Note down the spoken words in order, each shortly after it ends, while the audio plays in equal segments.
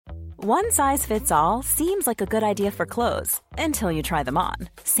One size fits all seems like a good idea for clothes until you try them on.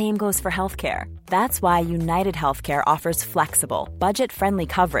 Same goes for healthcare. That's why United Healthcare offers flexible, budget-friendly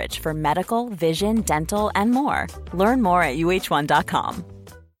coverage for medical, vision, dental, and more. Learn more at uh1.com.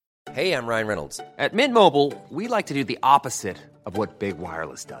 Hey, I'm Ryan Reynolds. At Mint Mobile, we like to do the opposite of what Big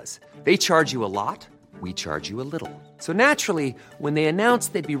Wireless does. They charge you a lot, we charge you a little. So naturally, when they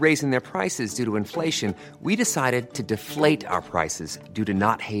announced they'd be raising their prices due to inflation, we decided to deflate our prices due to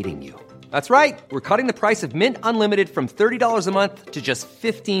not hating you. That's right. We're cutting the price of Mint Unlimited from $30 a month to just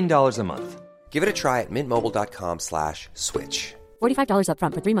 $15 a month. Give it a try at mintmobile.com/switch. $45 up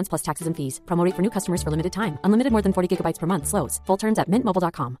front for 3 months plus taxes and fees. Promo rate for new customers for limited time. Unlimited more than 40 gigabytes per month. Slows full terms at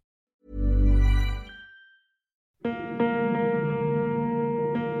mintmobile.com.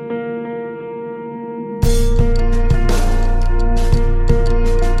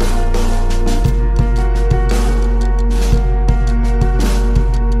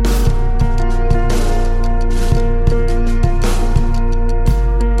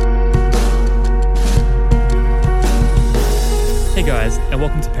 Hey guys, and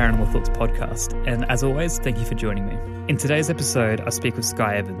welcome to Paranormal Thoughts Podcast, and as always, thank you for joining me. In today's episode, I speak with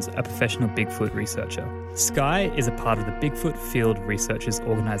Sky Evans, a professional Bigfoot researcher. Sky is a part of the Bigfoot Field Researchers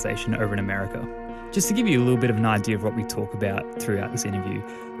Organization over in America. Just to give you a little bit of an idea of what we talk about throughout this interview,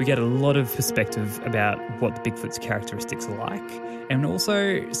 we get a lot of perspective about what the Bigfoot's characteristics are like, and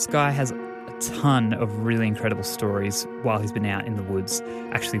also Sky has a ton of really incredible stories while he's been out in the woods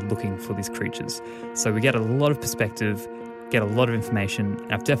actually looking for these creatures. So we get a lot of perspective, get a lot of information,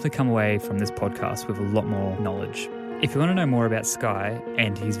 and I've definitely come away from this podcast with a lot more knowledge. If you want to know more about Sky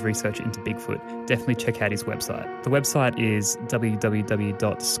and his research into Bigfoot, definitely check out his website. The website is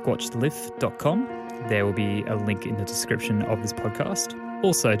www.squatchedlift.com. There will be a link in the description of this podcast.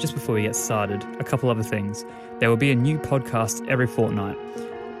 Also, just before we get started, a couple other things. There will be a new podcast every fortnight.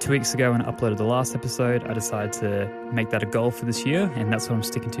 2 weeks ago when I uploaded the last episode, I decided to make that a goal for this year, and that's what I'm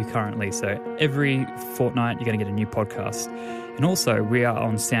sticking to currently. So every fortnight, you're going to get a new podcast. And also, we are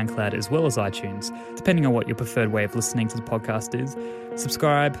on SoundCloud as well as iTunes, depending on what your preferred way of listening to the podcast is.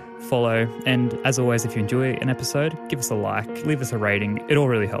 Subscribe, follow, and as always, if you enjoy an episode, give us a like, leave us a rating. It all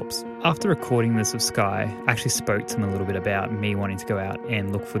really helps. After recording this with Sky, I actually spoke to him a little bit about me wanting to go out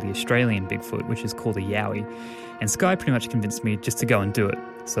and look for the Australian Bigfoot, which is called a yowie. And Sky pretty much convinced me just to go and do it.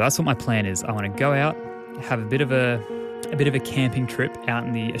 So that's what my plan is. I want to go out, have a bit of a camping trip out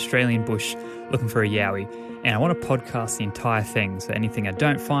in the Australian bush looking for a yowie. And I want to podcast the entire thing. So anything I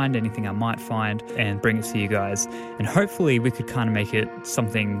don't find, anything I might find, and bring it to you guys. And hopefully we could kind of make it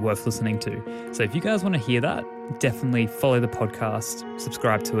something worth listening to. So if you guys want to hear that, definitely follow the podcast,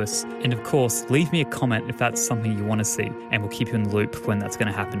 subscribe to us, and of course, leave me a comment if that's something you want to see, and we'll keep you in the loop when that's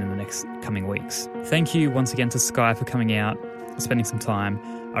going to happen in the next coming weeks. Thank you once again to Sky for coming out, spending some time.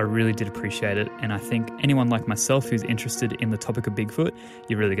 I really did appreciate it, and I think anyone like myself who's interested in the topic of Bigfoot,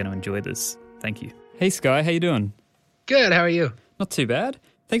 you're really going to enjoy this. Thank you. Hey Sky, how you doing? Good, how are you? Not too bad.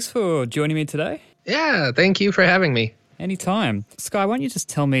 Thanks for joining me today. Yeah, thank you for having me. Anytime. Sky, why don't you just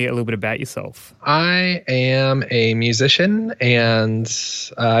tell me a little bit about yourself? I am a musician, and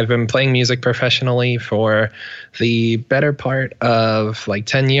I've been playing music professionally for the better part of like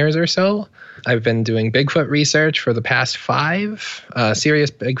 10 years or so. I've been doing Bigfoot research for the past 5, serious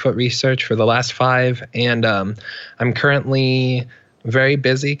Bigfoot research for the last 5, and I'm currently very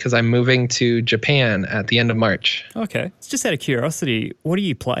busy because I'm moving to Japan at the end of March. Okay. Just out of curiosity, what do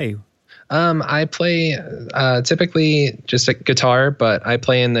you play? I play typically just a guitar, but I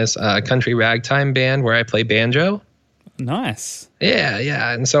play in this country ragtime band where I play banjo. Nice.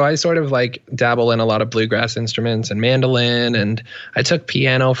 Yeah. And so I sort of like dabble in a lot of bluegrass instruments and mandolin, and I took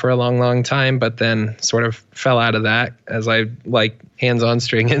piano for a long time, but then sort of fell out of that as I like hands-on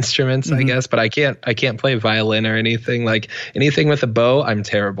string instruments, I guess. But I can't play violin or anything. Like anything with a bow, I'm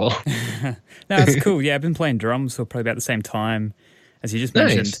terrible. No, that's cool. Yeah, I've been playing drums for probably about the same time as you just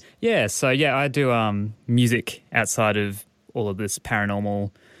mentioned. Yeah, so yeah, I do music outside of all of this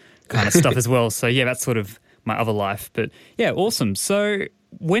paranormal kind of stuff as well. So yeah, that's sort of my other life. But yeah, awesome. So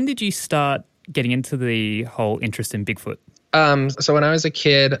when did you start getting into the whole interest in Bigfoot? So when I was a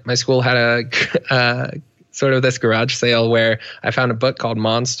kid, my school had a sort of this garage sale where I found a book called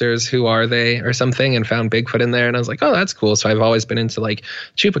Monsters, Who Are They? Or something, and found Bigfoot in there. And I was like, oh, that's cool. So I've always been into like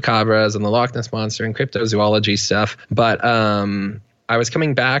chupacabras and the Loch Ness Monster and cryptozoology stuff. But I was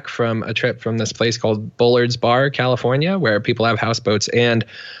coming back from a trip from this place called Bullard's Bar, California, where people have houseboats. And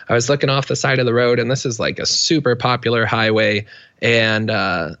I was looking off the side of the road, and this is like a super popular highway. And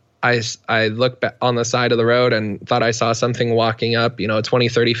I looked back on the side of the road and thought I saw something walking up, 20,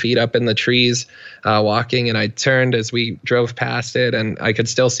 30 feet up in the trees, walking. And I turned as we drove past it, and I could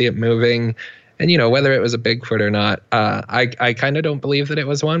still see it moving. And, whether it was a Bigfoot or not, I kind of don't believe that it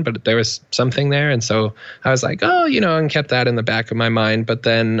was one, but there was something there. And so I was like, and kept that in the back of my mind. But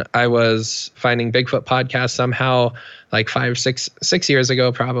then I was finding Bigfoot podcasts somehow, like 6 years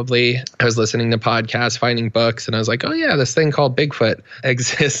ago, probably. I was listening to podcasts, finding books, and I was like, oh yeah, this thing called Bigfoot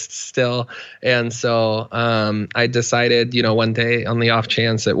exists still. And so I decided, one day on the off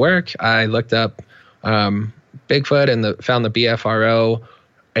chance at work, I looked up Bigfoot and found the BFRO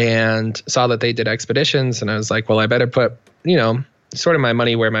and saw that they did expeditions. And I was like, well, I better put, sort of my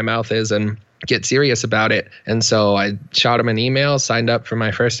money where my mouth is and get serious about it. And so I shot him an email, signed up for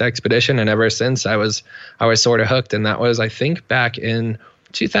my first expedition. And ever since I was sort of hooked. And that was, I think, back in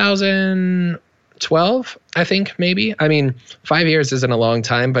 2012, I think, maybe. I mean, 5 years isn't a long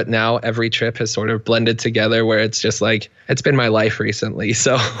time, but now every trip has sort of blended together where it's just like, it's been my life recently.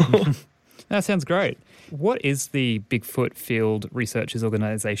 So that sounds great. What is the Bigfoot Field Researchers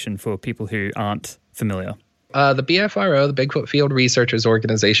Organization for people who aren't familiar? The BFRO, the Bigfoot Field Researchers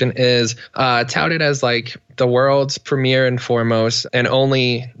Organization, is touted as like the world's premier and foremost and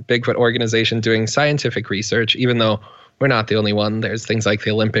only Bigfoot organization doing scientific research, even though we're not the only one. There's things like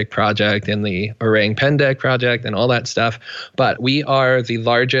the Olympic Project and the Orang Pendek Project and all that stuff. But we are the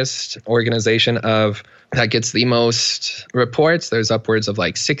largest organization that gets the most reports. There's upwards of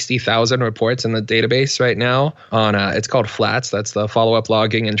like 60,000 reports in the database right now on, it's called FLATS. That's the follow-up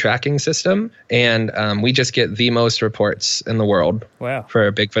logging and tracking system. And we just get the most reports in the world. Wow.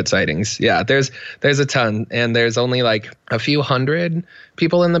 For Bigfoot sightings. Yeah, there's a ton. And there's only like a few hundred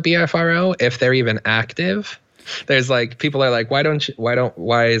people in the BFRO, if they're even active. There's like, people are like, why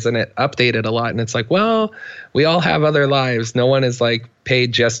isn't it updated a lot? And it's like, well, we all have other lives. No one is like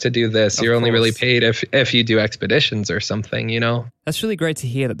paid just to do this. You're only really paid if you do expeditions or something, That's really great to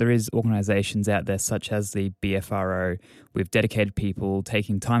hear that there is organizations out there such as the BFRO with dedicated people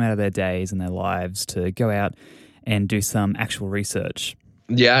taking time out of their days and their lives to go out and do some actual research.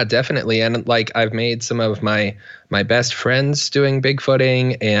 Yeah, definitely. And like, I've made some of my best friends doing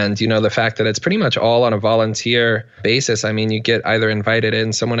Bigfooting, and, the fact that it's pretty much all on a volunteer basis. I mean, you get either invited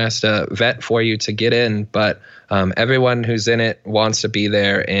in, someone has to vet for you to get in, but everyone who's in it wants to be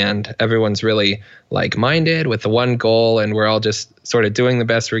there, and everyone's really like-minded with the one goal, and we're all just sort of doing the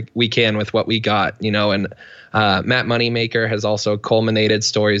best we can with what we got, and Matt Moneymaker has also culminated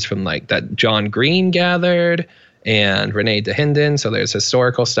stories from like that John Green gathered, and Renee DeHinden. So there's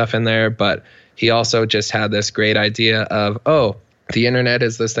historical stuff in there, but he also just had this great idea of, the internet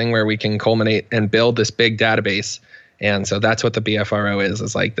is this thing where we can culminate and build this big database. And so that's what the BFRO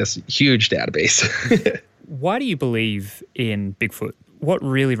is like this huge database. Why do you believe in Bigfoot? What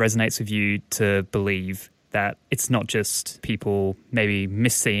really resonates with you to believe that it's not just people maybe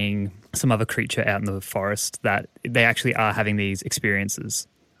misseeing some other creature out in the forest, that they actually are having these experiences?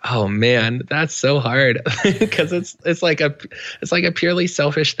 Oh man, that's so hard because it's like a purely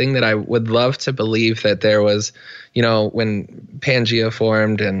selfish thing that I would love to believe that there was, when Pangea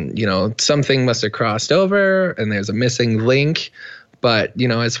formed and, something must have crossed over and there's a missing link. But,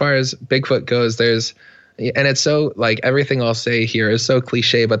 as far as Bigfoot goes, and it's so like everything I'll say here is so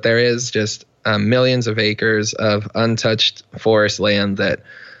cliche, but there is just millions of acres of untouched forest land that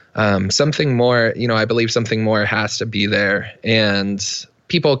something more, I believe something more has to be there. And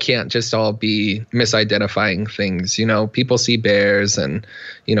people can't just all be misidentifying things. People see bears and,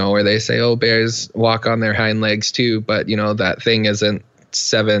 or they say, oh, bears walk on their hind legs too. But, that thing isn't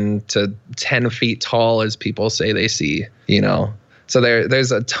 7 to 10 feet tall as people say they see, So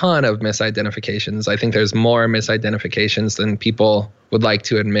there's a ton of misidentifications. I think there's more misidentifications than people would like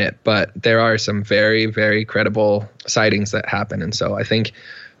to admit, but there are some very, very credible sightings that happen. And so I think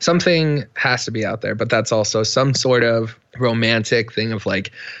something has to be out there, but that's also some sort of romantic thing of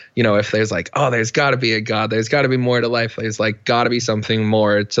like, if there's like, oh, there's got to be a God, there's got to be more to life, there's like got to be something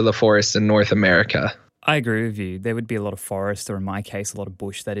more to the forests in North America. I agree with you. There would be a lot of forest, or in my case, a lot of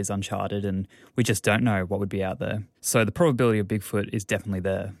bush that is uncharted, and we just don't know what would be out there. So the probability of Bigfoot is definitely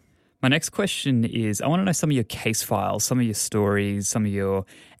there. My next question is, I want to know some of your case files, some of your stories, some of your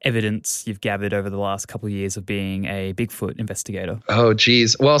evidence you've gathered over the last couple of years of being a Bigfoot investigator. Oh,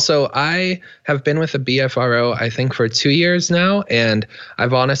 geez. Well, so I have been with the BFRO, I think, for 2 years now, and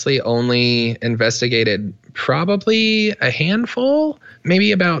I've honestly only investigated probably a handful,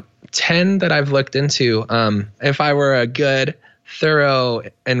 maybe about 10 that I've looked into. If I were a good thorough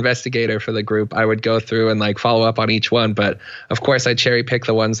investigator for the group, I would go through and like follow up on each one. But of course, I cherry pick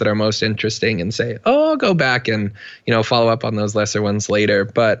the ones that are most interesting and say, oh, I'll go back and, follow up on those lesser ones later.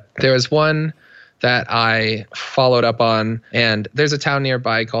 But there was one that I followed up on, and there's a town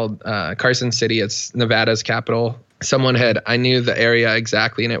nearby called Carson City. It's Nevada's capital. I knew the area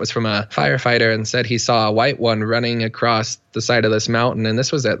exactly, and it was from a firefighter, and said he saw a white one running across the side of this mountain. And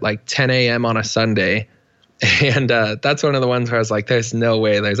this was at like 10 a.m. on a Sunday. And that's one of the ones where I was like, there's no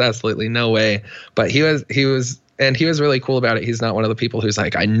way, there's absolutely no way. But he was really cool about it. He's not one of the people who's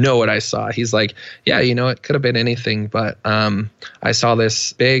like, I know what I saw. He's like, yeah, it could have been anything. But I saw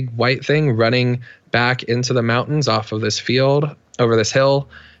this big white thing running back into the mountains off of this field over this hill.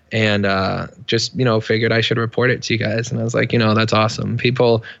 And just, figured I should report it to you guys. And I was like, that's awesome.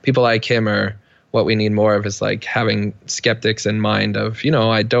 People like him are what we need more of, is like having skeptics in mind of,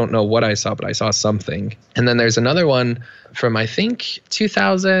 I don't know what I saw, but I saw something. And then there's another one from, I think,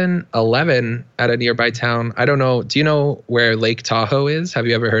 2011 at a nearby town. I don't know. Do you know where Lake Tahoe is? Have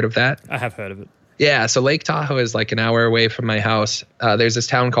you ever heard of that? I have heard of it. Yeah, so Lake Tahoe is like an hour away from my house. There's this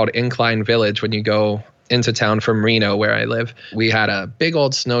town called Incline Village when you go into town from Reno, where I live. We had a big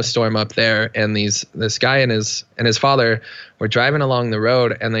old snowstorm up there, and this guy and his father were driving along the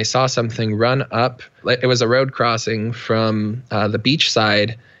road, and they saw something run up. It was a road crossing from the beach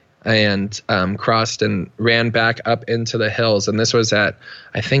side, and crossed and ran back up into the hills. And this was at,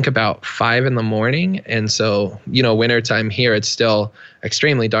 I think, about 5 a.m. And so, wintertime here, it's still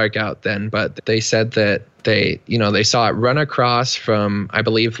extremely dark out then. But they said that they saw it run across from, I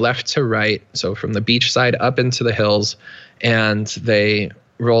believe, left to right. So from the beach side up into the hills. And they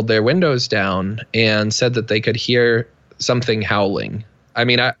rolled their windows down and said that they could hear something howling. I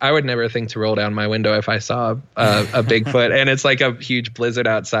mean, I would never think to roll down my window if I saw a Bigfoot and it's like a huge blizzard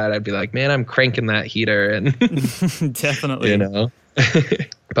outside. I'd be like, man, I'm cranking that heater. And definitely,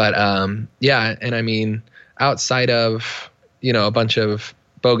 But yeah, and I mean, outside of a bunch of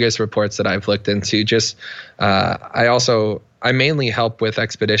bogus reports that I've looked into, just I mainly help with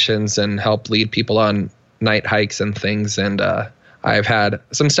expeditions and help lead people on night hikes and things. And I've had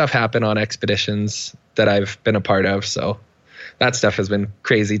some stuff happen on expeditions that I've been a part of, so that stuff has been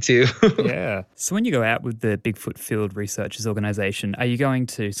crazy too. Yeah. So when you go out with the Bigfoot Field Researchers Organization, are you going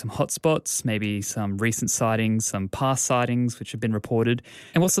to some hotspots, maybe some recent sightings, some past sightings which have been reported?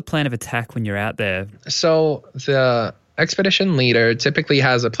 And what's the plan of attack when you're out there? So the expedition leader typically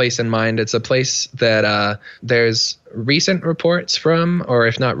has a place in mind. It's a place that there's recent reports from, or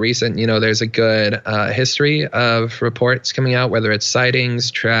if not recent, there's a good history of reports coming out, whether it's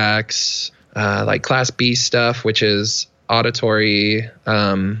sightings, tracks, like Class B stuff, which is auditory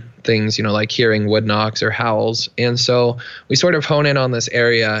things, like hearing wood knocks or howls. And so we sort of hone in on this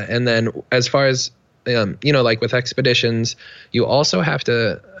area. And then as far as, like with expeditions, you also have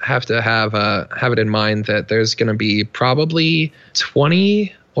to have it in mind that there's going to be probably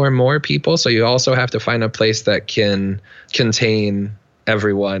 20 or more people. So you also have to find a place that can contain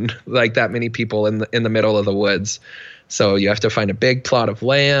everyone, like that many people in the middle of the woods. So you have to find a big plot of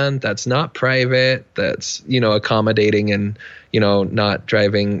land that's not private, that's, accommodating and, not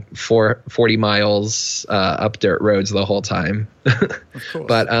driving 40 miles up dirt roads the whole time. Of course.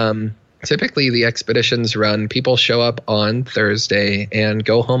 But typically the expeditions run, people show up on Thursday and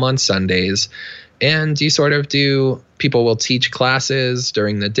go home on Sundays. And you sort of people will teach classes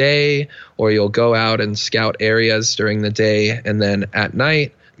during the day, or you'll go out and scout areas during the day. And then at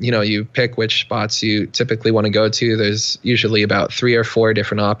night, you pick which spots you typically want to go to. There's usually about 3 or 4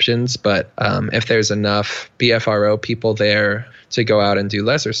 different options, but if there's enough BFRO people there to go out and do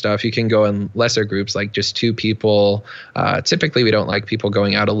lesser stuff, you can go in lesser groups, like just 2 people. Typically, we don't like people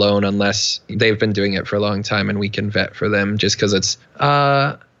going out alone unless they've been doing it for a long time and we can vet for them, just because it's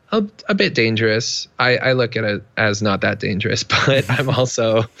a bit dangerous. I look at it as not that dangerous, but I'm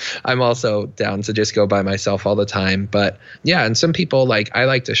also down to just go by myself all the time. But yeah, and some people, I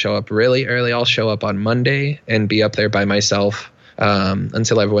like to show up really early. I'll show up on Monday and be up there by myself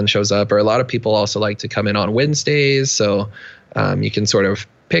until everyone shows up. Or a lot of people also like to come in on Wednesdays. So you can sort of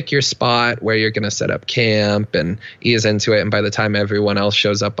pick your spot where you're going to set up camp and ease into it. And by the time everyone else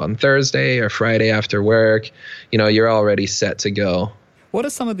shows up on Thursday or Friday after work, you're already set to go. What are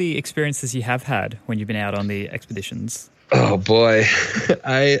some of the experiences you have had when you've been out on the expeditions? Oh boy.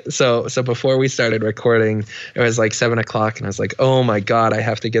 So before we started recording, it was like 7:00 and I was like, oh my God, I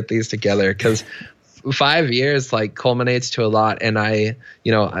have to get these together, because 5 years culminates to a lot. And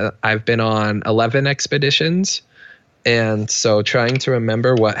I've been on 11 expeditions. And so trying to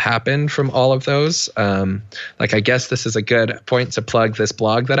remember what happened from all of those, I guess this is a good point to plug this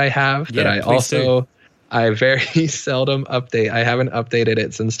blog that I have, that I also I very seldom update. I haven't updated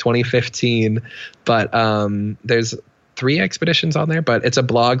it since 2015, but there's 3 expeditions on there, but it's a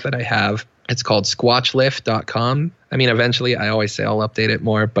blog that I have. It's called squatchlift.com. I mean, eventually I always say I'll update it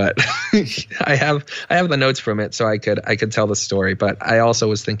more, but I have the notes from it so I could tell the story, but I also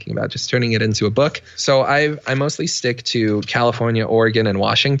was thinking about just turning it into a book. So I mostly stick to California, Oregon, and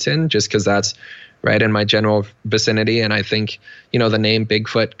Washington just because that's right in my general vicinity. And I think, the name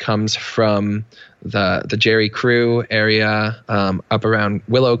Bigfoot comes from the Jerry Crew area up around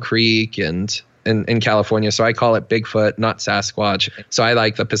Willow Creek and in California. So I call it Bigfoot, not Sasquatch. So I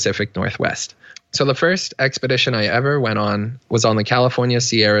like the Pacific Northwest. So the first expedition I ever went on was on the California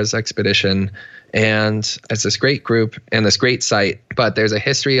Sierras expedition. And it's this great group and this great site. But there's a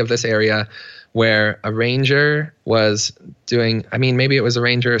history of this area where a ranger was doing, maybe it was a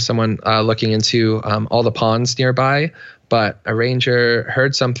ranger or someone looking into all the ponds nearby. But a ranger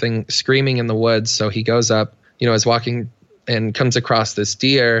heard something screaming in the woods. So he goes up, is walking and comes across this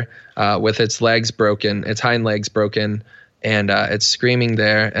deer with its legs broken, its hind legs broken, and it's screaming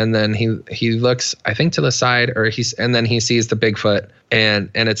there. And then he looks, I think, to the side, and then he sees the Bigfoot, and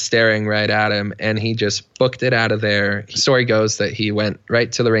it's staring right at him, and he just booked it out of there. The story goes that he went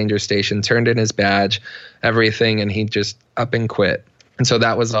right to the ranger station, turned in his badge, everything, and he just up and quit. And so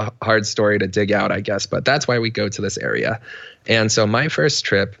that was a hard story to dig out, I guess, but that's why we go to this area. And so my first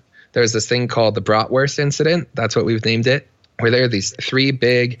trip, there's this thing called the Bratwurst incident. That's what we've named it, where there are these 3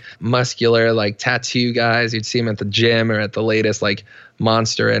 big, muscular, tattoo guys. You'd see them at the gym or at the latest,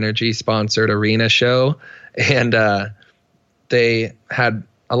 Monster Energy sponsored arena show. And they had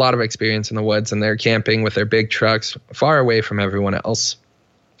a lot of experience in the woods, and they're camping with their big trucks far away from everyone else.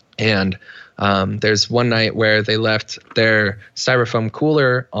 And there's one night where they left their styrofoam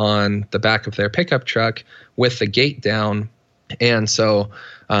cooler on the back of their pickup truck with the gate down. And so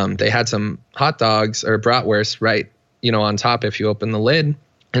they had some hot dogs or bratwurst right, on top if you open the lid.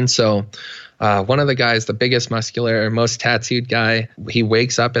 And so one of the guys, the biggest, muscular, most tattooed guy, he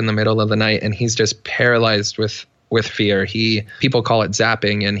wakes up in the middle of the night and he's just paralyzed with fear. People call it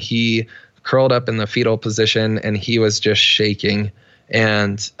zapping, and he curled up in the fetal position and he was just shaking.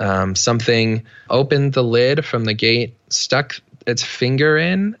 And something opened the lid from the gate, stuck its finger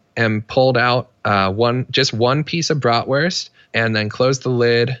in, and pulled out one piece of bratwurst, and then closed the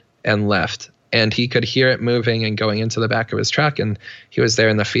lid and left. And he could hear it moving and going into the back of his truck, and he was there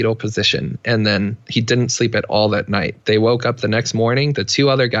in the fetal position. And then he didn't sleep at all that night. They woke up the next morning. The 2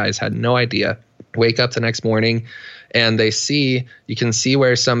 other guys had no idea. Wake up the next morning, and you can see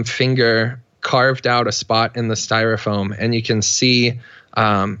where some finger carved out a spot in the styrofoam, and you can see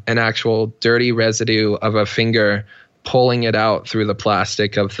an actual dirty residue of a finger pulling it out through the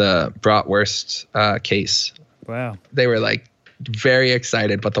plastic of the bratwurst case. Wow. They were very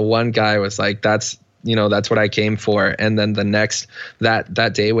excited, but the one guy was like, that's what I came for. And then the next,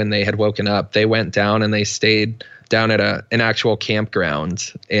 that day when they had woken up, they went down and they stayed down at an actual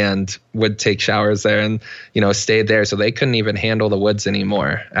campground and would take showers there and, stayed there. So they couldn't even handle the woods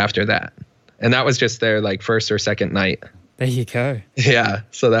anymore after that. And that was just their first or second night. There you go. Yeah.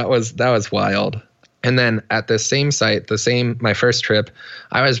 So that was wild. And then at the same site, my first trip,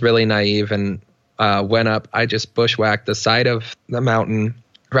 I was really naive and went up. I just bushwhacked the side of the mountain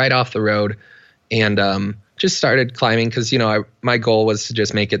right off the road and just started climbing because, my goal was to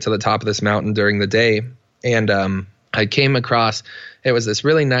just make it to the top of this mountain during the day. And I came across, it was this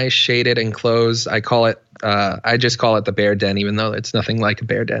really nice shaded enclosed, I just call it the bear den, even though it's nothing like a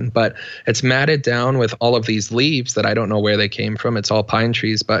bear den, but it's matted down with all of these leaves that I don't know where they came from. It's all pine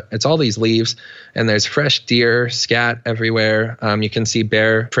trees, but it's all these leaves, and there's fresh deer scat everywhere. You can see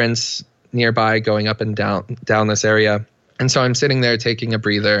bear prints nearby going up and down this area. And so I'm sitting there taking a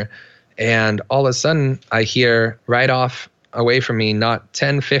breather, and all of a sudden I hear right off away from me, not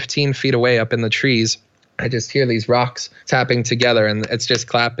 10, 15 feet away up in the trees, I just hear these rocks tapping together, and it's just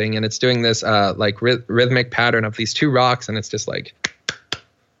clapping, and it's doing this rhythmic pattern of these 2 rocks, and it's just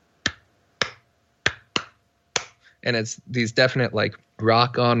and it's these definite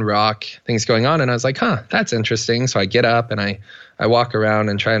rock on rock things going on. And I was like, that's interesting. So I get up and I walk around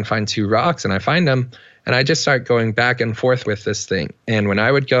and try and find 2 rocks, and I find them, and I just start going back and forth with this thing. And when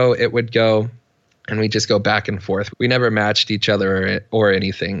I would go, it would go, and we just go back and forth. We never matched each other or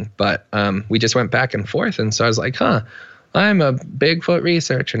anything, but we just went back and forth. And so I was like, I'm a Bigfoot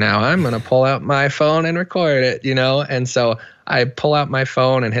researcher now. I'm going to pull out my phone and record it, And so I pull out my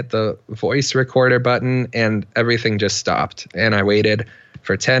phone and hit the voice recorder button, and everything just stopped. And I waited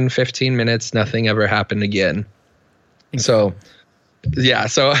for 10, 15 minutes. Nothing ever happened again. So, yeah,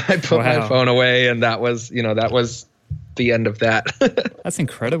 so I put my phone away, and that was the the end of that. That's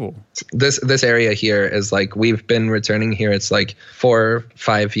incredible. This area here is like, we've been returning here. It's like 4 or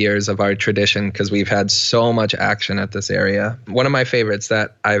 5 years of our tradition because we've had so much action at this area. One of my favorites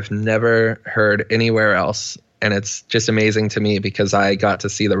that I've never heard anywhere else, and it's just amazing to me because I got to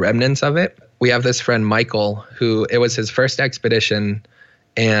see the remnants of it. We have this friend, Michael, who it was his first expedition,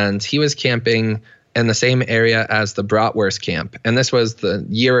 and he was camping in the same area as the Bratwurst camp. And this was the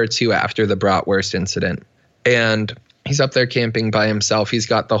year or two after the Bratwurst incident. And he's up there camping by himself. He's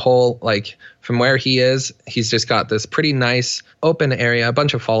got the whole, like, from where he is, he's just got this pretty nice open area, a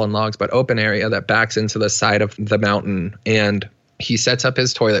bunch of fallen logs, but open area that backs into the side of the mountain. And he sets up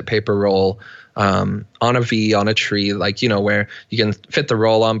his toilet paper roll on a V on a tree, like, you know, where you can fit the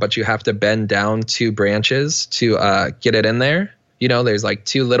roll on, but you have to bend down 2 branches to get it in there. You know, there's like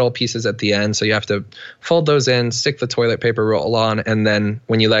 2 little pieces at the end. So you have to fold those in, stick the toilet paper roll on, and then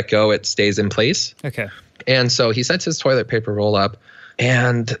when you let go, it stays in place. Okay. And so he sets his toilet paper roll up.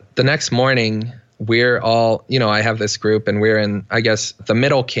 And the next morning, we're all, you know, I have this group and we're in, I guess, the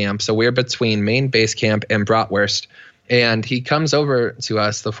middle camp. So we're between main base camp and Bratwurst. And he comes over to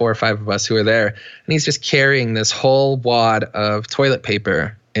us, the 4 or 5 of us who are there, and he's just carrying this whole wad of toilet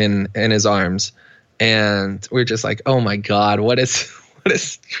paper in his arms. And we're just like, oh my God, what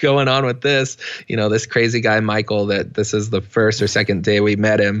is going on with this? You know, this crazy guy, Michael, that this is the first or second day we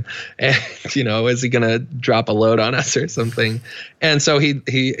met him. And, you know, is he going to drop a load on us or something? And so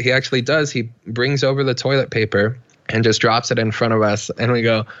he actually does. He brings over the toilet paper and just drops it in front of us. And we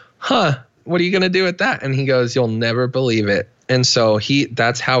go, huh, what are you going to do with that? And he goes, you'll never believe it. And so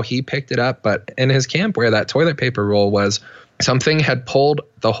that's how he picked it up. But in his camp where that toilet paper roll was, something had pulled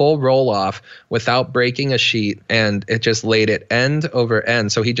the whole roll off without breaking a sheet, and it just laid it end over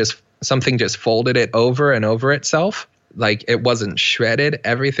end. So something just folded it over and over itself. Like, it wasn't shredded.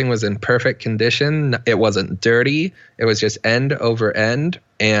 Everything was in perfect condition. It wasn't dirty. It was just end over end.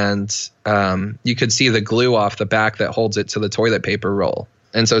 And you could see the glue off the back that holds it to the toilet paper roll.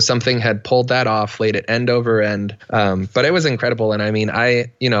 And so something had pulled that off, laid it end over end. But it was incredible. And I mean, I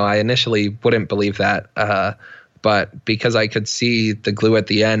initially wouldn't believe that. But because I could see the glue at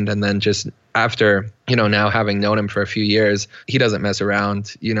the end, and then just after, you know, now having known him for a few years, he doesn't mess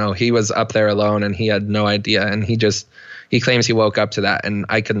around. You know, he was up there alone and he had no idea. And he claims he woke up to that, and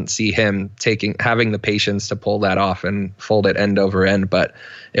I couldn't see him having the patience to pull that off and fold it end over end. But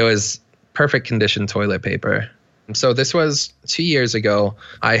it was perfect condition toilet paper. So this was 2 years ago.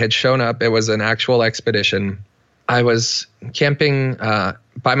 I had shown up. It was an actual expedition. I was camping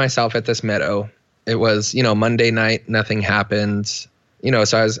by myself at this meadow. It was, you know, Monday night, nothing happened, you know,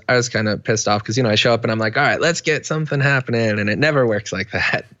 so I was kind of pissed off because, you know, I show up and I'm like, all right, let's get something happening. And it never works like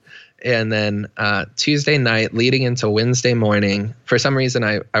that. And then Tuesday night leading into Wednesday morning, for some reason,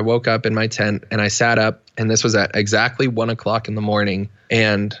 I woke up in my tent and I sat up, and this was at exactly 1 o'clock in the morning.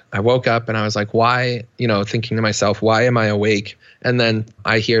 And I woke up and I was like, why, you know, thinking to myself, why am I awake? And then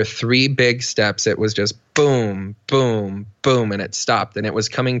I hear 3 big steps. It was just boom, boom, boom, and it stopped, and it was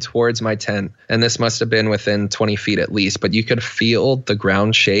coming towards my tent. And this must have been within 20 feet at least, but you could feel the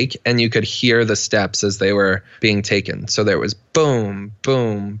ground shake and you could hear the steps as they were being taken. So there was boom,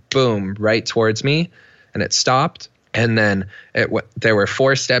 boom, boom right towards me, and it stopped. And then there were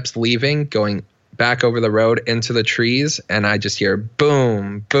 4 steps leaving, going back over the road into the trees, and I just hear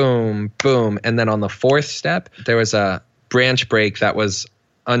boom, boom, boom. And then on the 4th step, there was a branch break that was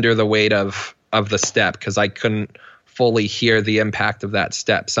under the weight of the step because I couldn't fully hear the impact of that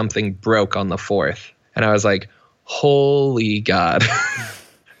step. Something broke on the 4th. And I was like, holy God.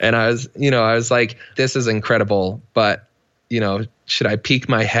 And I was like, this is incredible. But, you know, should I peek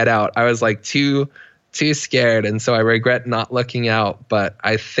my head out? I was like too scared. And so I regret not looking out. But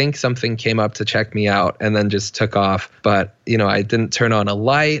I think something came up to check me out and then just took off. But, you know, I didn't turn on a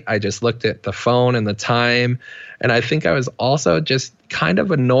light. I just looked at the phone and the time. And I think I was also just kind of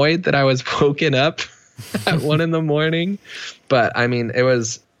annoyed that I was woken up at 1 a.m. But I mean, it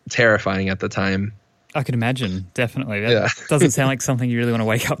was terrifying at the time. I can imagine, definitely. That doesn't sound like something you really want to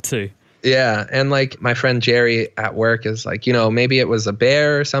wake up to. Yeah. And like my friend Jerry at work is like, you know, maybe it was a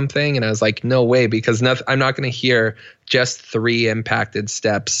bear or something. And I was like, no way, because I'm not going to hear just 3 impacted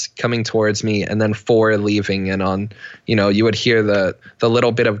steps coming towards me and then 4 leaving. And on, you know, you would hear the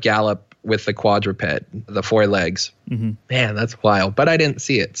little bit of gallop with the quadruped, the 4 legs. Mm-hmm. Man, that's wild. But I didn't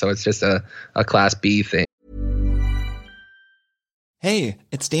see it. So it's just a Class B thing. Hey,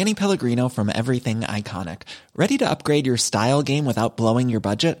 it's Danny Pellegrino from Everything Iconic. Ready to upgrade your style game without blowing your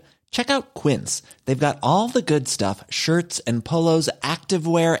budget? Check out Quince. They've got all the good stuff, shirts and polos,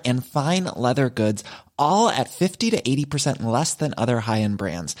 activewear, and fine leather goods, all at 50 to 80% less than other high-end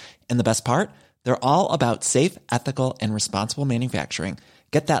brands. And the best part? They're all about safe, ethical, and responsible manufacturing.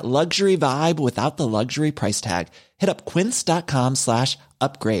 Get that luxury vibe without the luxury price tag. Hit up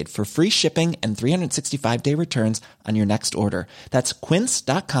quince.com/upgrade for free shipping and 365-day returns on your next order. That's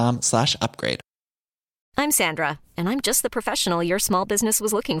quince.com/upgrade. I'm Sandra, and I'm just the professional your small business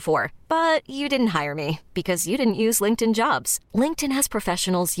was looking for. But you didn't hire me because you didn't use LinkedIn Jobs. LinkedIn has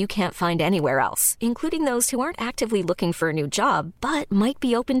professionals you can't find anywhere else, including those who aren't actively looking for a new job, but might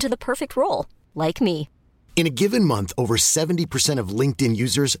be open to the perfect role, like me. In a given month, over 70% of LinkedIn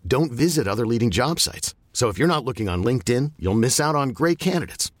users don't visit other leading job sites. So if you're not looking on LinkedIn, you'll miss out on great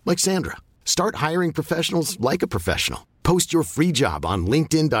candidates like Sandra. Start hiring professionals like a professional. Post your free job on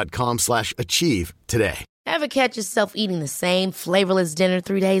linkedin.com/achieve today. Ever catch yourself eating the same flavorless dinner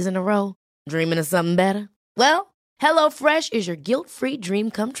 3 days in a row? Dreaming of something better? Well, HelloFresh is your guilt-free dream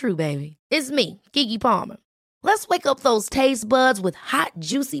come true, baby. It's me, Keke Palmer. Let's wake up those taste buds with hot,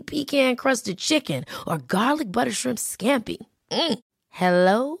 juicy pecan-crusted chicken or garlic butter shrimp scampi.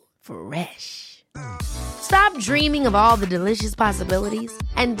 Hello Fresh. Stop dreaming of all the delicious possibilities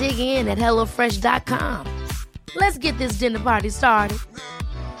and dig in at HelloFresh.com. Let's get this dinner party started.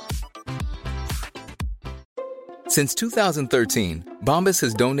 Since 2013, Bombas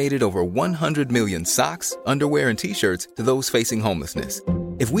has donated over 100 million socks, underwear, and T-shirts to those facing homelessness.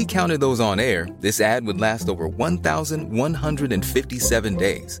 If we counted those on air, this ad would last over 1,157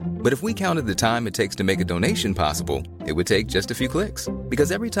 days. But if we counted the time it takes to make a donation possible, it would take just a few clicks.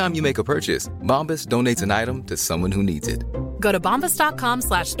 Because every time you make a purchase, Bombas donates an item to someone who needs it. Go to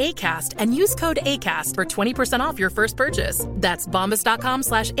bombas.com/ACAST and use code ACAST for 20% off your first purchase. That's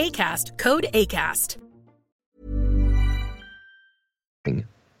bombas.com/ACAST, code ACAST.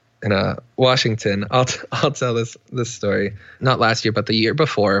 In Washington, I'll tell this story. Not last year, but the year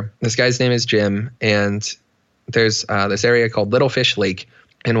before. This guy's name is Jim, and there's this area called Little Fish Lake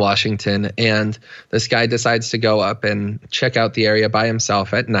in Washington, and this guy decides to go up and check out the area by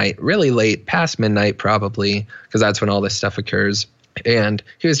himself at night, really late, past midnight probably, because that's when all this stuff occurs. And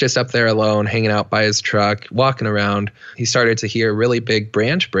he was just up there alone, hanging out by his truck, walking around. He started to hear really big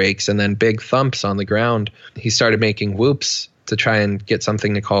branch breaks and then big thumps on the ground. He started making whoops to try and get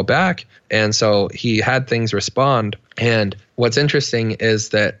something to call back. And so he had things respond. And what's interesting is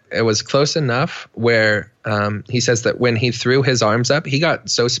that it was close enough where he says that when he threw his arms up, he got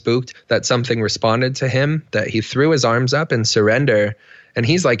so spooked that something responded to him that he threw his arms up in surrender. And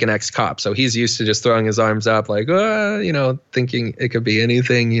he's like an ex-cop, so he's used to just throwing his arms up like, thinking it could be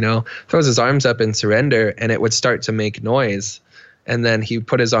anything, throws his arms up in surrender, and it would start to make noise. And then he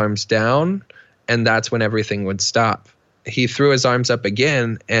put his arms down, and that's when everything would stop. He threw his arms up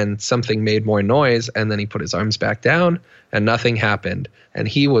again and something made more noise, and then he put his arms back down and nothing happened. And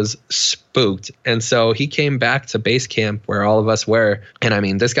he was spooked. And so he came back to base camp where all of us were. And I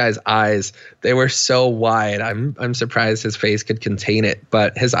mean, this guy's eyes, they were so wide. I'm surprised his face could contain it,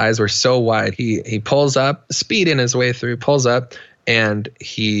 but his eyes were so wide. He pulls up, speeding his way through, pulls up, and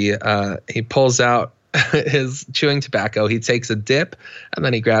he pulls out his chewing tobacco. He takes a dip, and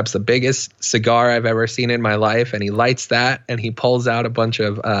then he grabs the biggest cigar I've ever seen in my life, and he lights that, and he pulls out a bunch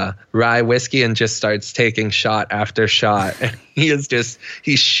of rye whiskey and just starts taking shot after shot. And he's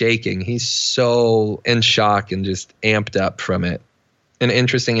shaking. He's so in shock and just amped up from it. An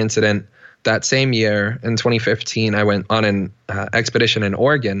interesting incident. That same year, in 2015, I went on an expedition in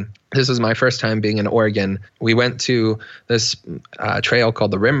Oregon. This was my first time being in Oregon. We went to this trail called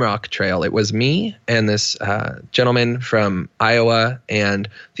the Rimrock Trail. It was me and this gentleman from Iowa and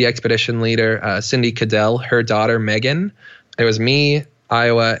the expedition leader, Cindy Cadell, her daughter, Megan. It was me,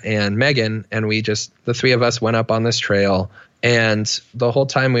 Iowa, and Megan, and the three of us went up on this trail. And the whole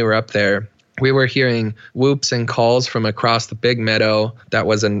time we were up there, we were hearing whoops and calls from across the big meadow that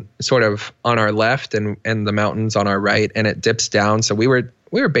was sort of on our left and the mountains on our right, and it dips down. So we were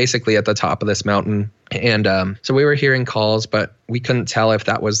basically at the top of this mountain. And so we were hearing calls, but we couldn't tell if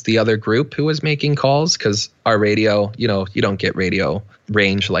that was the other group who was making calls because our radio, you don't get radio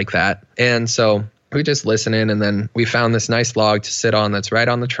range like that. And so we just listen in, and then we found this nice log to sit on that's right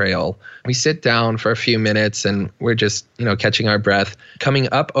on the trail. We sit down for a few minutes, and we're just, catching our breath. Coming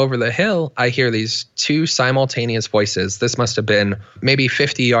up over the hill, I hear these two simultaneous voices. This must have been maybe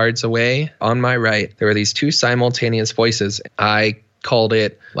 50 yards away on my right. There were these two simultaneous voices. I called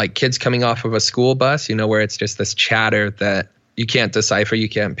it like kids coming off of a school bus, where it's just this chatter that you can't decipher. You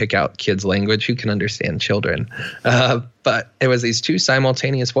can't pick out kids' language. Who can understand children? But it was these two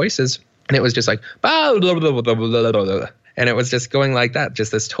simultaneous voices. And it was just like, and it was just going like that,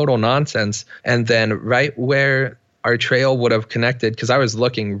 just this total nonsense. And then right where our trail would have connected, because I was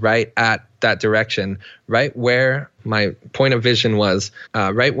looking right at that direction, right where my point of vision was,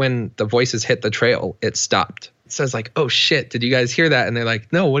 right when the voices hit the trail, it stopped. So I was like, oh shit, did you guys hear that? And they're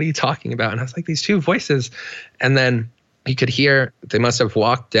like, no, what are you talking about? And I was like, these two voices. And then you could hear they must have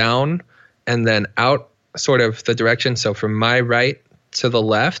walked down and then out sort of the direction. So from my right to the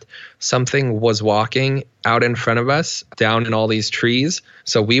left, something was walking out in front of us down in all these trees.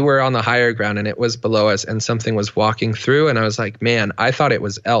 So we were on the higher ground and it was below us and something was walking through. And I was like, man, I thought it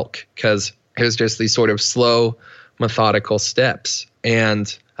was elk because it was just these sort of slow, methodical steps.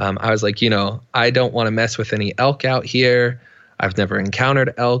 And I was like, I don't want to mess with any elk out here. I've never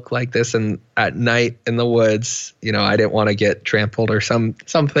encountered elk like this. And at night in the woods, I didn't want to get trampled or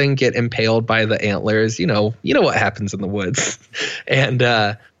something, get impaled by the antlers. You know what happens in the woods. And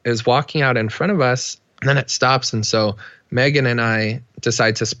it was walking out in front of us and then it stops. And so Megan and I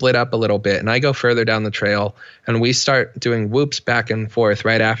decide to split up a little bit and I go further down the trail and we start doing whoops back and forth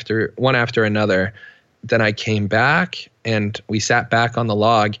right after one after another. Then I came back and we sat back on the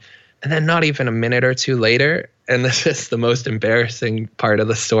log. And then not even a minute or two later, and this is the most embarrassing part of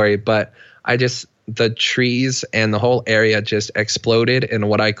the story, but the trees and the whole area just exploded in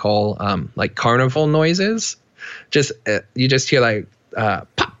what I call like carnival noises. You just hear like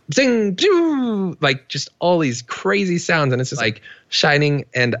pop, zing, pew, like just all these crazy sounds. And it's just like shining.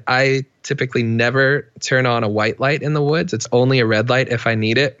 And I typically never turn on a white light in the woods. It's only a red light if I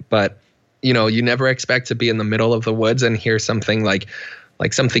need it. But you never expect to be in the middle of the woods and hear something like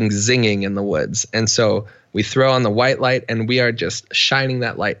something zinging in the woods. And so we throw on the white light and we are just shining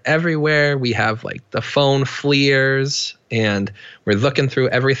that light everywhere. We have like the phone FLIRs and we're looking through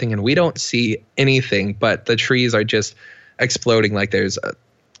everything and we don't see anything, but the trees are just exploding like there's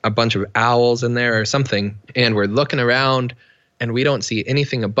a bunch of owls in there or something. And we're looking around and we don't see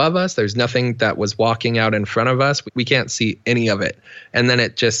anything above us. There's nothing that was walking out in front of us. We can't see any of it. And then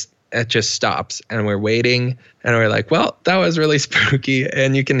it just stops and we're waiting and we're like, well, that was really spooky.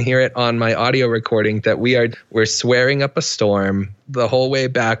 And you can hear it on my audio recording that we're swearing up a storm the whole way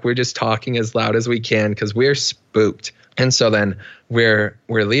back. We're just talking as loud as we can because we're spooked. And so then we're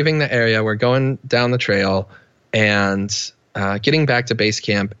leaving the area. We're going down the trail and getting back to base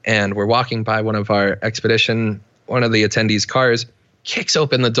camp. And we're walking by one of the attendees' cars, kicks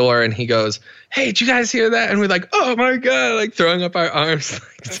open the door and he goes, hey, did you guys hear that? And we're like, oh my God, like throwing up our arms,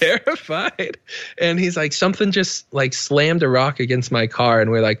 like terrified. And he's like, something just like slammed a rock against my car. And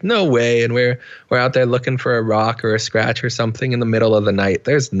we're like, no way. And we're out there looking for a rock or a scratch or something in the middle of the night.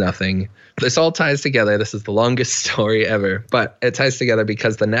 There's nothing. This all ties together. This is the longest story ever, but it ties together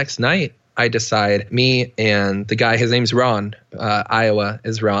because the next night I decide, me and the guy, his name's Ron, Iowa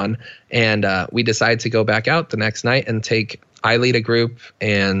is Ron. And we decide to go back out the next night and I lead a group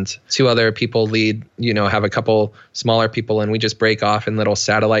and two other people lead, have a couple smaller people and we just break off in little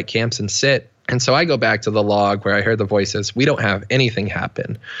satellite camps and sit. And so I go back to the log where I heard the voices. We don't have anything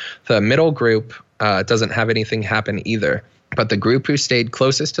happen. The middle group doesn't have anything happen either. But the group who stayed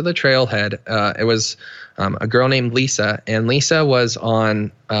closest to the trailhead, it was a girl named Lisa. And Lisa was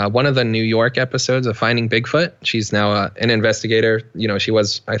on one of the New York episodes of Finding Bigfoot. She's now an investigator. She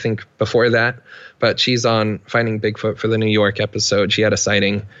was, I think, before that. But she's on Finding Bigfoot for the New York episode. She had a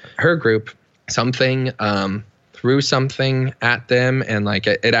sighting. Her group, something threw something at them and like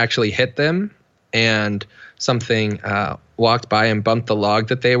it actually hit them. And something walked by and bumped the log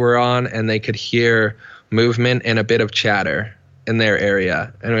that they were on. And they could hear movement and a bit of chatter in their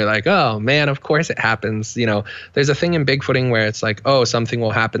area. And we're like, oh man, of course it happens. There's a thing in Bigfooting where it's like, oh, something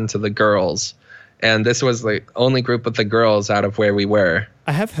will happen to the girls. And this was the only group with the girls out of where we were.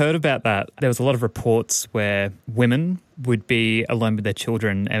 I have heard about that. There was a lot of reports where women would be alone with their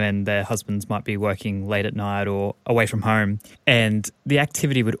children and then their husbands might be working late at night or away from home. And the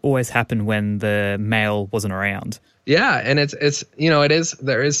activity would always happen when the male wasn't around. Yeah. And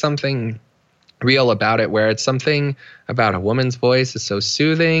there is something real about it where it's something about a woman's voice is so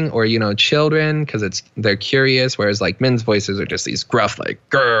soothing or children because they're curious, whereas like men's voices are just these gruff like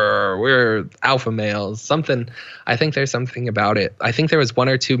grr, we're alpha males, something. I think there's something about it. I think there was one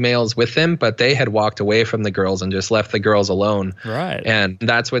or two males with them, but they had walked away from the girls and just left the girls alone, right? And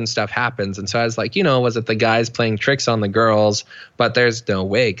that's when stuff happens. And so I was like, was it the guys playing tricks on the girls? But there's no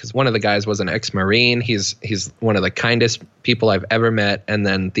way, because one of the guys was an ex-Marine. He's one of the kindest people I've ever met, and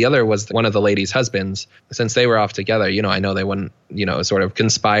then the other was one of the ladies' husbands. Since they were off together, I know they wouldn't, sort of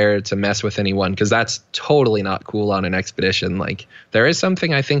conspire to mess with anyone, because that's totally not cool on an expedition. Like, there is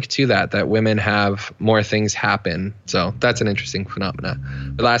something, I think, to that women have more things happen. So that's an interesting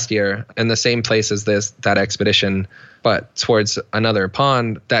phenomenon. But last year, in the same place as that expedition, but towards another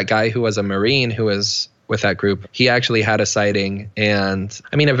pond, that guy who was a Marine who was with that group. He actually had a sighting, and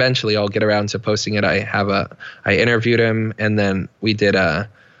I mean, eventually I'll get around to posting it. I interviewed him, and then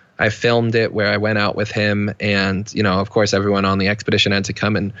I filmed it where I went out with him, and, you know, of course, everyone on the expedition had to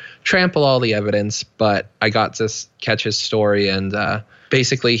come and trample all the evidence, but I got to catch his story. And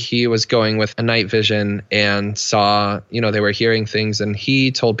basically, he was going with a night vision and saw, you know, they were hearing things, and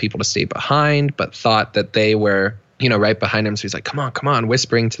he told people to stay behind, but thought that they were, you know, right behind him. So he's like, come on,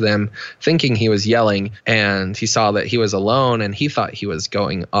 whispering to them, thinking he was yelling. And he saw that he was alone, and he thought he was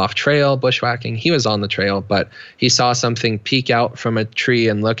going off trail, bushwhacking. He was on the trail, but he saw something peek out from a tree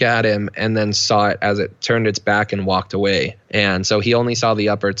and look at him, and then saw it as it turned its back and walked away. And so he only saw the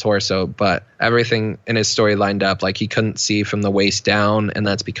upper torso, but everything in his story lined up. Like, he couldn't see from the waist down, and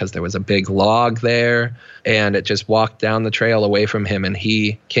that's because there was a big log there, and it just walked down the trail away from him, and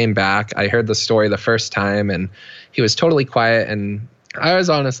he came back. I heard the story the first time, and he was totally quiet, and I was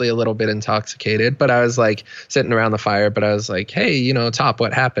honestly a little bit intoxicated, but I was like sitting around the fire, but I was like, hey, you know, Top,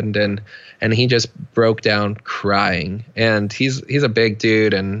 what happened? And he just broke down crying. And he's a big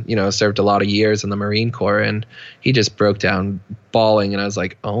dude, and, you know, served a lot of years in the Marine Corps, and he just broke down bawling. And I was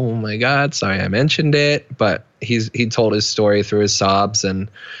like, oh my God, sorry I mentioned it. But he told his story through his sobs,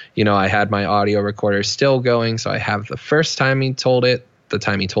 and, you know, I had my audio recorder still going. So I have the first time he told it, the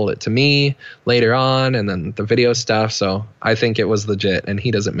time he told it to me later on, and then the video stuff. So I think it was legit, and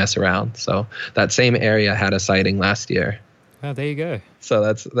he doesn't mess around. So that same area had a sighting last year. Oh, there you go. So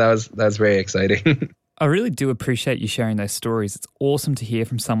that was very exciting. I really do appreciate you sharing those stories. It's awesome to hear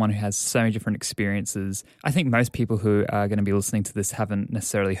from someone who has so many different experiences. I think most people who are going to be listening to this haven't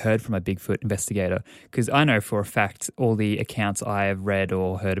necessarily heard from a Bigfoot investigator, because I know for a fact all the accounts I have read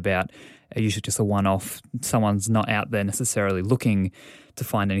or heard about are usually just a one-off. Someone's not out there necessarily looking to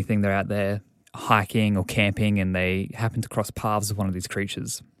find anything. They're out there hiking or camping, and they happen to cross paths with one of these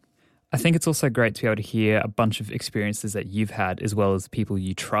creatures. I think it's also great to be able to hear a bunch of experiences that you've had, as well as people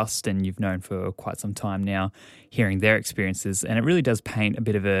you trust and you've known for quite some time now, hearing their experiences. And it really does paint a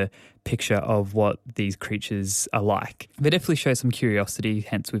bit of a picture of what these creatures are like. They definitely show some curiosity,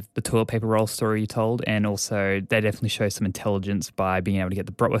 hence with the toilet paper roll story you told, and also they definitely show some intelligence by being able to get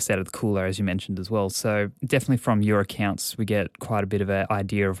the bratwurst out of the cooler, as you mentioned as well. So definitely from your accounts, we get quite a bit of an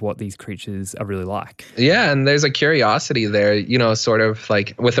idea of what these creatures are really like. Yeah, and there's a curiosity there, you know, sort of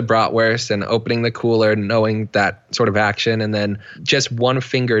like with the bratwurst and opening the cooler, knowing that sort of action, and then just one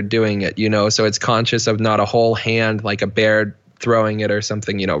finger doing it, you know, so it's conscious of not a whole hand like a bear throwing it or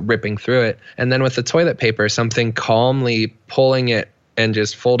something, you know, ripping through it. And then with the toilet paper, something calmly pulling it and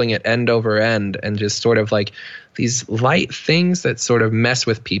just folding it end over end, and just sort of like these light things that sort of mess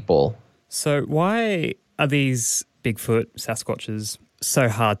with people. So why are these Bigfoot, Sasquatches so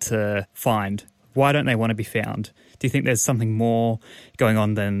hard to find? Why don't they want to be found? Do you think there's something more going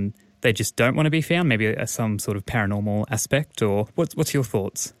on than they just don't want to be found? Maybe some sort of paranormal aspect, or what's your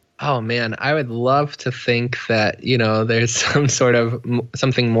thoughts? Oh man, I would love to think that, you know, there's some sort of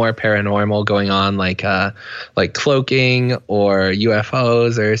something more paranormal going on, like cloaking or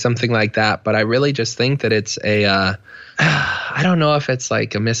UFOs or something like that. But I really just think that it's I don't know if it's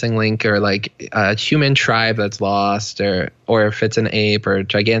like a missing link, or like a human tribe that's lost, or if it's an ape or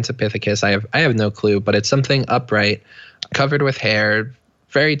Gigantopithecus. I have no clue, but it's something upright, covered with hair,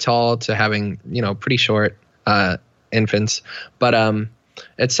 very tall to having, you know, pretty short infants. But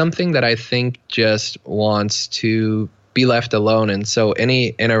it's something that I think just wants to be left alone. And so any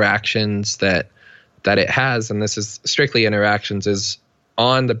interactions that it has, and this is strictly interactions, is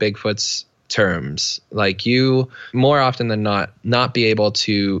on the Bigfoot's terms. Like, you more often than not be able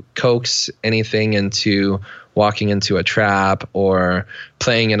to coax anything into walking into a trap or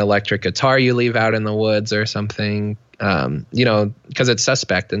playing an electric guitar you leave out in the woods or something, you know, because it's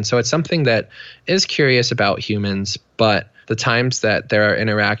suspect. And so it's something that is curious about humans, but the times that there are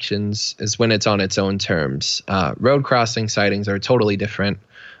interactions is when it's on its own terms. Road crossing sightings are totally different,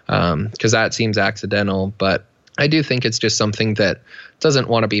 because that seems accidental, but I do think it's just something that doesn't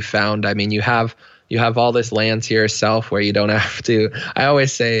want to be found. I mean, you have all this land to yourself where you don't have to. I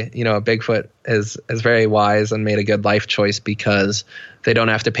always say, you know, a Bigfoot is very wise and made a good life choice because they don't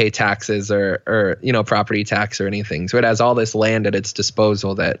have to pay taxes or you know, property tax or anything. So it has all this land at its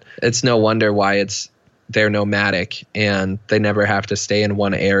disposal that it's no wonder why they're nomadic and they never have to stay in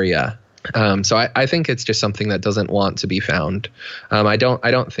one area. So I think it's just something that doesn't want to be found. I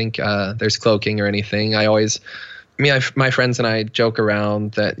don't think there's cloaking or anything. My friends and I joke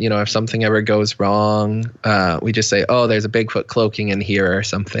around that, you know, if something ever goes wrong, we just say, oh, there's a Bigfoot cloaking in here or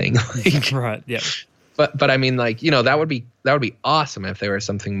something. Right, yeah. But I mean, like, that would be awesome if there was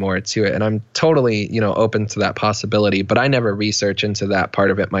something more to it. And I'm totally, open to that possibility, but I never research into that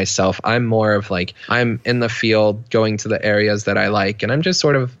part of it myself. I'm more of like, I'm in the field going to the areas that I like, and I'm just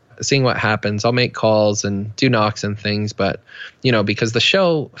sort of seeing what happens. I'll make calls and do knocks and things, but, because the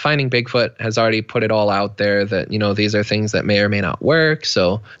show Finding Bigfoot has already put it all out there that, these are things that may or may not work.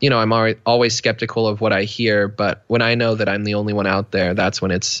 So, I'm always skeptical of what I hear, but when I know that I'm the only one out there, that's when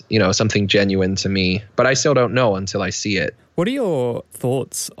it's, something genuine to me. But I still don't know until I see it. What are your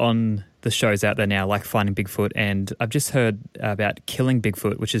thoughts on the shows out there now, like Finding Bigfoot? And I've just heard about Killing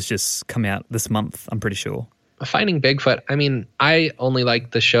Bigfoot, which has just come out this month, I'm pretty sure. Finding Bigfoot, I mean, I only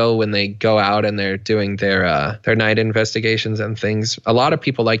like the show when they go out and they're doing their night investigations and things. A lot of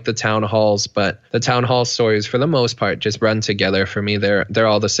people like the town halls, but the town hall stories, for the most part, just run together for me. They're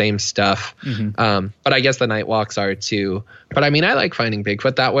all the same stuff. But I guess the night walks are too. But I mean, I like Finding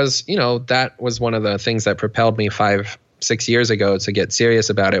Bigfoot. That was one of the things that propelled me 5-6 years ago to get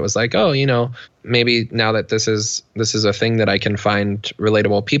serious about it. It was like, maybe now that this is a thing that I can find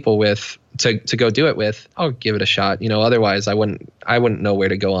relatable people with to go do it with, I'll give it a shot. Otherwise I wouldn't know where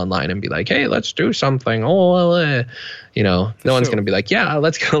to go online and be like, hey, let's do something. No one's going to be like, yeah,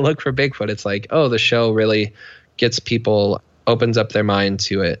 let's go look for Bigfoot. It's like, the show really gets people, opens up their mind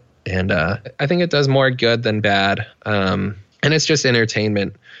to it. And I think it does more good than bad. And it's just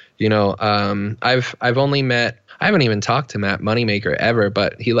entertainment. I haven't even talked to Matt Moneymaker ever,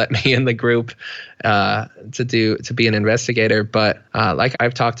 but he let me in the group to be an investigator. But like,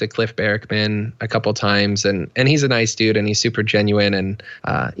 I've talked to Cliff Barackman a couple times, and he's a nice dude and he's super genuine. And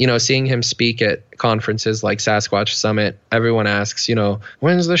seeing him speak at conferences like Sasquatch Summit, everyone asks,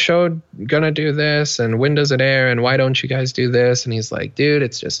 when's the show gonna do this, and when does it air, and why don't you guys do this? And he's like, dude,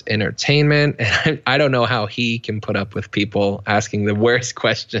 it's just entertainment. And I don't know how he can put up with people asking the worst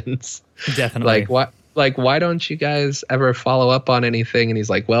questions. Definitely. Like, what? Like, why don't you guys ever follow up on anything? And he's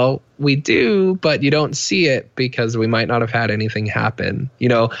like, well, we do, but you don't see it because we might not have had anything happen.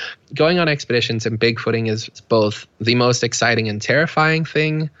 Going on expeditions and Bigfooting is both the most exciting and terrifying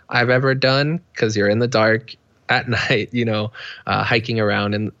thing I've ever done, because you're in the dark at night, hiking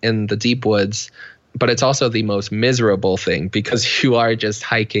around in the deep woods. But it's also the most miserable thing, because you are just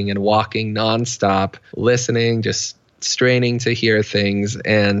hiking and walking nonstop, listening, just straining to hear things,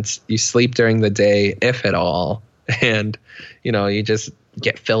 and you sleep during the day, if at all, and you just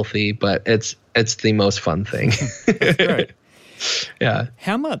get filthy, but it's the most fun thing. That's great. Yeah.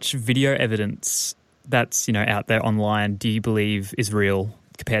 How much video evidence that's out there online do you believe is real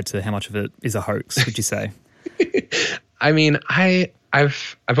compared to how much of it is a hoax, would you say? I mean,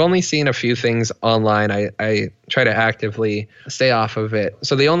 I've only seen a few things online. I try to actively stay off of it.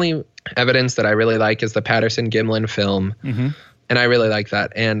 So the only evidence that I really like is the Patterson-Gimlin film. Mm-hmm. And I really like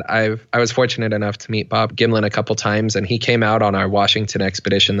that. And I was fortunate enough to meet Bob Gimlin a couple times, and he came out on our Washington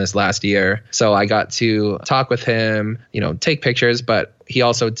expedition this last year. So I got to talk with him, take pictures, but he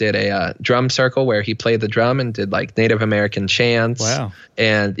also did a drum circle where he played the drum and did like Native American chants. Wow.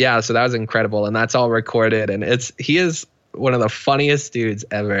 And yeah, so that was incredible. And that's all recorded. And he is one of the funniest dudes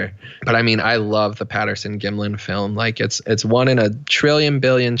ever. But I mean, I love the Patterson-Gimlin film. Like, it's 1 in a trillion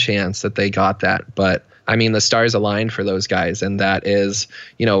billion chance that they got that. But I mean, the stars aligned for those guys. And that is,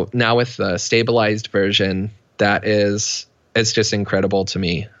 now with the stabilized version, it's just incredible to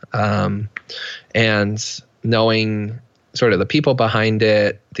me. And knowing sort of the people behind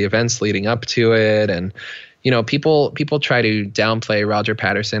it, the events leading up to it, and people try to downplay Roger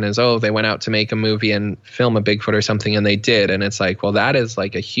Patterson as, they went out to make a movie and film a Bigfoot or something, and they did. And it's like, well, that is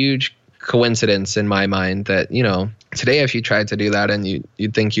like a huge coincidence in my mind that, today if you tried to do that and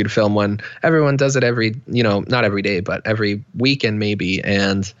you'd think you'd film one, everyone does it every, not every day, but every weekend maybe,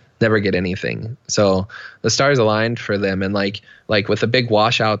 and never get anything. So the stars aligned for them. And like with the big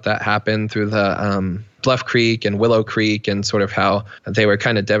washout that happened through the Bluff Creek and Willow Creek, and sort of how they were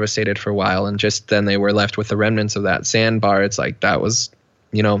kind of devastated for a while, and just then they were left with the remnants of that sandbar. It's like, that was,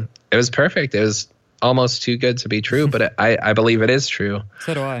 it was perfect. It was almost too good to be true, but I believe it is true.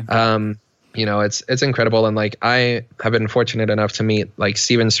 So do I. It's incredible. And like, I have been fortunate enough to meet like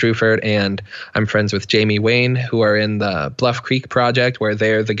Steven Strufert, and I'm friends with Jamie Wayne, who are in the Bluff Creek Project, where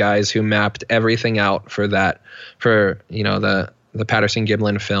they're the guys who mapped everything out for the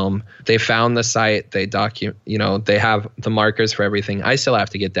Patterson-Gimlin film. They found the site, they they have the markers for everything. I still have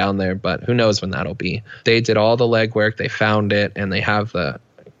to get down there, but who knows when that'll be. They did all the legwork, they found it, and they have the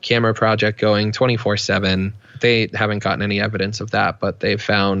camera project going 24/7. They haven't gotten any evidence of that, but they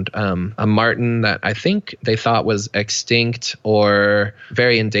found a marten that I think they thought was extinct or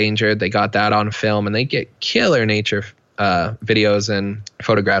very endangered. They got that on film, and they get killer nature videos and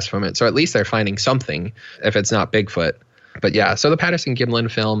photographs from it. So at least they're finding something if it's not Bigfoot. But yeah, so the Patterson-Gimlin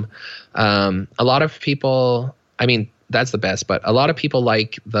film, a lot of people, I mean, that's the best, but a lot of people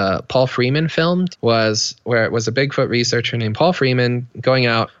like the Paul Freeman film, was where it was a Bigfoot researcher named Paul Freeman going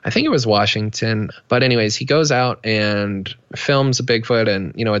out, I think it was Washington, but anyways, he goes out and films a Bigfoot,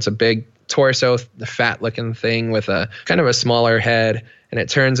 and, you know, it's a big torso, fat looking thing with a kind of a smaller head, and it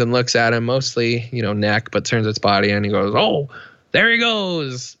turns and looks at him, mostly, you know, neck, but turns its body, and he goes, oh, there he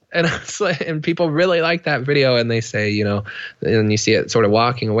goes. And it's like, and people really like that video, and they say, you know, and you see it sort of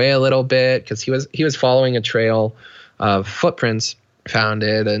walking away a little bit because he was following a trail of footprints found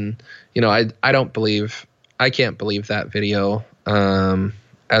it, and you know, I can't believe that video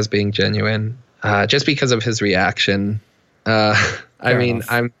as being genuine, just because of his reaction. I mean,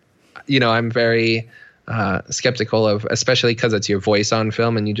 I'm very skeptical of, especially because it's your voice on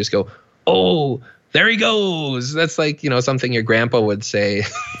film, and you just go, oh, there he goes. That's like, you know, something your grandpa would say,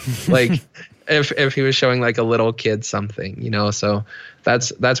 like if he was showing like a little kid something, you know. So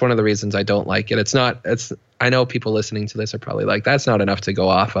that's one of the reasons I don't like it. I know people listening to this are probably like, that's not enough to go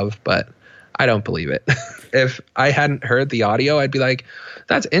off of, but I don't believe it. If I hadn't heard the audio, I'd be like,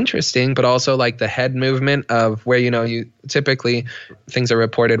 that's interesting, but also like the head movement of where, you know, you typically things are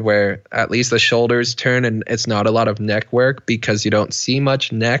reported where at least the shoulders turn, and it's not a lot of neck work because you don't see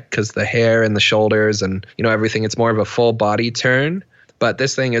much neck because the hair and the shoulders and, you know, everything, it's more of a full body turn. But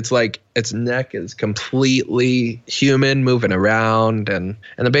this thing, it's like its neck is completely human, moving around, and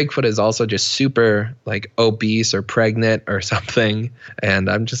the Bigfoot is also just super like obese or pregnant or something. And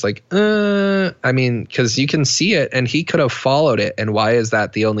I'm just like, I mean, because you can see it, and he could have followed it. And why is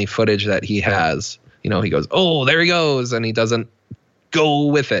that the only footage that he has? You know, he goes, oh, there he goes, and he doesn't go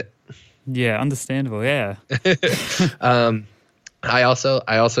with it. Yeah, understandable. Yeah. I also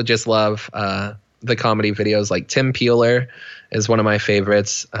just love the comedy videos. Like Tim Peeler is one of my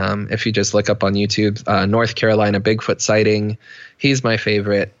favorites. If you just look up on YouTube, North Carolina Bigfoot sighting, he's my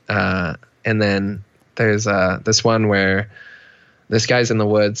favorite. And then there's this one where this guy's in the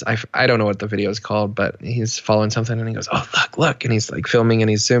woods. I don't know what the video is called, but he's following something, and he goes, oh, look. And he's like filming, and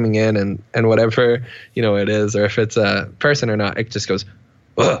he's zooming in, and whatever, you know, it is, or if it's a person or not, it just goes,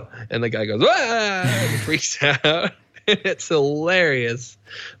 whoa. And the guy goes, ah, and freaks out. It's hilarious.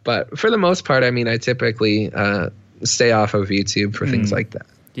 But for the most part, I mean, I typically stay off of YouTube for things like that.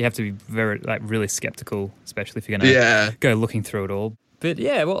 You have to be very, like, really skeptical, especially if you're going to go looking through it all. But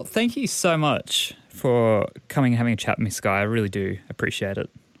yeah, well, thank you so much for coming and having a chat with me, Sky. I really do appreciate it,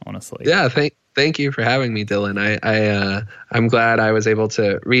 honestly. Yeah, thank you for having me, Dylan. I'm glad I was able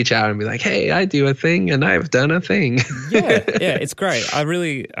to reach out and be like, hey, I do a thing and I've done a thing. yeah, it's great.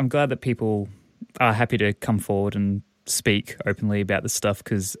 I'm glad that people are happy to come forward and speak openly about this stuff,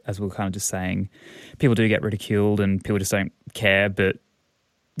 because as we were kind of just saying, people do get ridiculed and people just don't care, but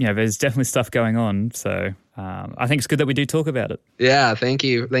you know, there's definitely stuff going on, so I think it's good that we do talk about it. Yeah, thank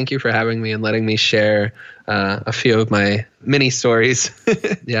you for having me and letting me share a few of my mini stories.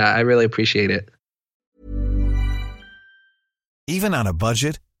 Yeah, I really appreciate it. Even on a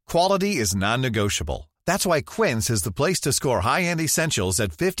budget, quality is non-negotiable. That's why Quince is the place to score high-end essentials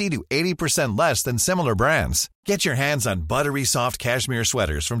at 50 to 80% less than similar brands. Get your hands on buttery soft cashmere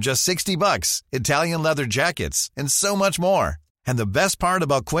sweaters from just $60, Italian leather jackets, and so much more. And the best part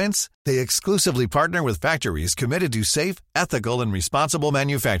about Quince, they exclusively partner with factories committed to safe, ethical, and responsible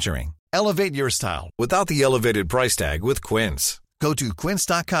manufacturing. Elevate your style without the elevated price tag with Quince. Go to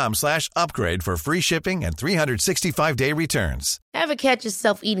quince.com/upgrade for free shipping and 365-day returns. Ever catch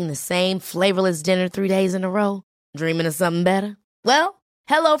yourself eating the same flavorless dinner 3 days in a row? Dreaming of something better? Well,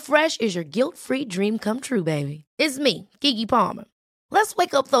 HelloFresh is your guilt-free dream come true, baby. It's me, Keke Palmer. Let's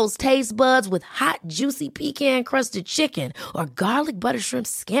wake up those taste buds with hot, juicy pecan-crusted chicken or garlic butter shrimp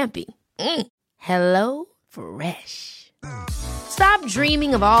scampi. Hello Fresh. Stop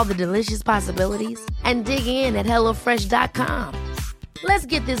dreaming of all the delicious possibilities and dig in at HelloFresh.com. Let's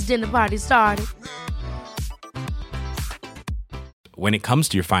get this dinner party started. When it comes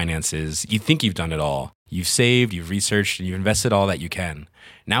to your finances, you think you've done it all. You've saved, you've researched, and you've invested all that you can.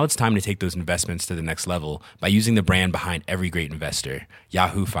 Now it's time to take those investments to the next level by using the brand behind every great investor,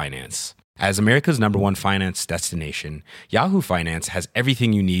 Yahoo Finance. As America's #1 finance destination, Yahoo Finance has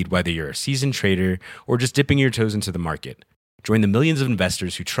everything you need, whether you're a seasoned trader or just dipping your toes into the market. Join the millions of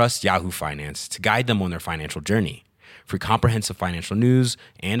investors who trust Yahoo Finance to guide them on their financial journey. For comprehensive financial news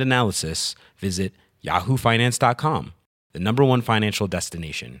and analysis, visit yahoofinance.com, the #1 financial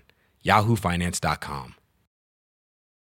destination, yahoofinance.com.